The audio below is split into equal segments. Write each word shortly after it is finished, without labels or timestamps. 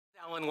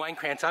Alan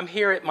Weinkrantz. I'm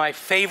here at my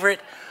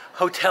favorite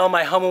hotel,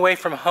 my home away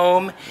from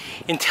home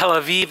in Tel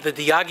Aviv, the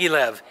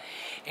Diaghilev.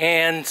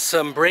 And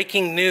some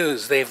breaking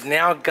news. They've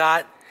now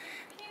got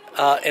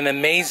an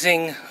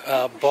amazing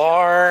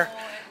bar,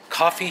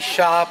 coffee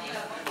shop,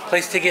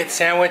 place to get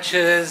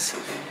sandwiches.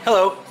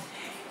 Hello.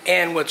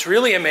 And what's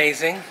really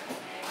amazing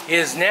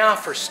is now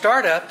for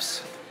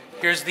startups,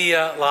 here's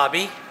the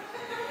lobby.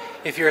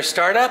 If you're a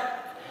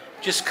startup,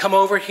 just come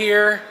over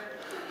here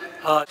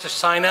to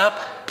sign up.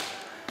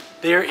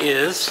 There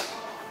is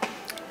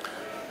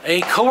a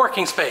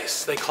co-working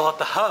space. They call it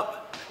the Hub.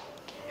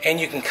 And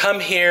you can come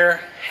here,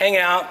 hang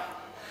out,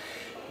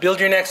 build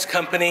your next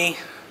company,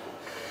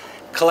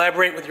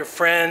 collaborate with your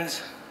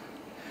friends.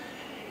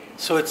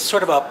 So it's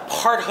sort of a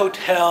part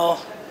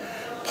hotel,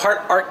 part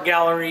art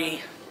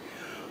gallery,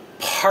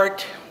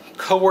 part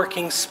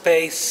co-working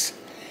space.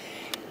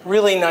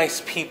 Really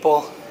nice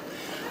people.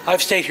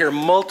 I've stayed here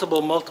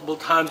multiple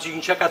times. You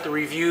can check out the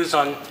reviews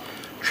on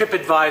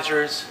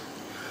TripAdvisors.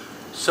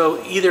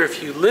 So either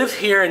if you live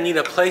here and need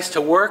a place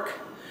to work,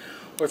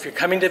 or if you're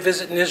coming to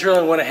visit in Israel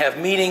and want to have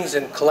meetings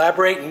and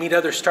collaborate and meet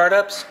other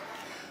startups,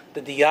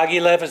 the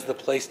Diaghilev is the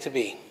place to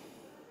be.